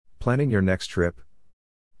Planning your next trip?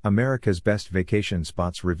 America's best vacation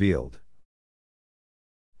spots revealed.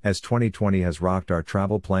 As 2020 has rocked our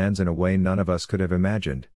travel plans in a way none of us could have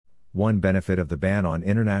imagined, one benefit of the ban on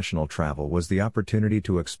international travel was the opportunity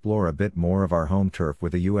to explore a bit more of our home turf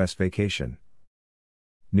with a U.S. vacation.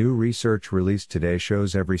 New research released today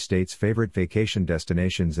shows every state's favorite vacation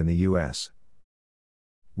destinations in the U.S.,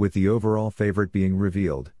 with the overall favorite being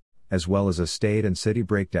revealed, as well as a state and city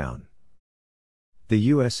breakdown. The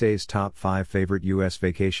USA's top 5 favorite U.S.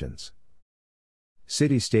 vacations.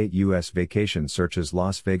 City-state U.S. vacation searches: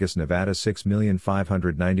 Las Vegas, Nevada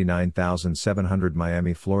 6,599,700,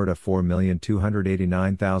 Miami, Florida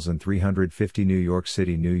 4,289,350, New York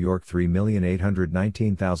City, New York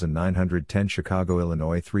 3,819,910, Chicago,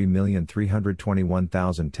 Illinois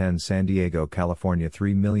 3,321,010, San Diego, California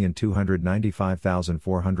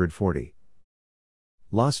 3,295,440.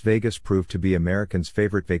 Las Vegas proved to be Americans'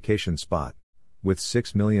 favorite vacation spot, with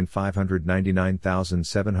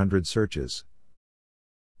 6,599,700 searches.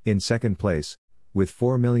 In second place, with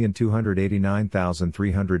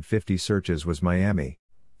 4,289,350 searches, was Miami,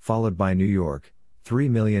 followed by New York,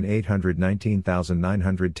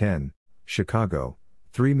 3,819,910, Chicago,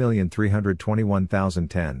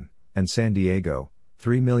 3,321,010, and San Diego,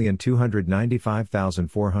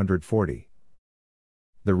 3,295,440.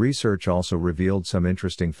 The research also revealed some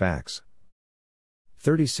interesting facts.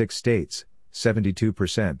 36 states,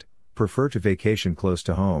 72%, prefer to vacation close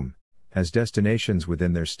to home, as destinations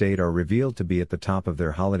within their state are revealed to be at the top of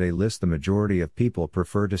their holiday list. The majority of people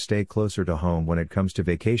prefer to stay closer to home when it comes to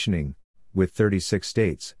vacationing, with 36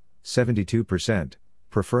 states, 72%,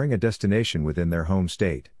 preferring a destination within their home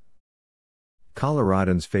state.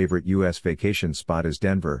 Coloradans' favorite U.S. vacation spot is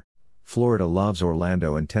Denver, Florida loves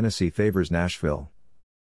Orlando, and Tennessee favors Nashville.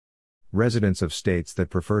 Residents of states that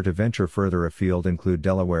prefer to venture further afield include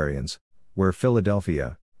Delawareans, where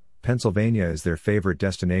Philadelphia, Pennsylvania is their favorite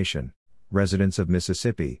destination, residents of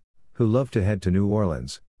Mississippi, who love to head to New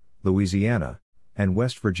Orleans, Louisiana, and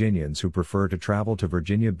West Virginians who prefer to travel to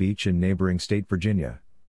Virginia Beach in neighboring state Virginia.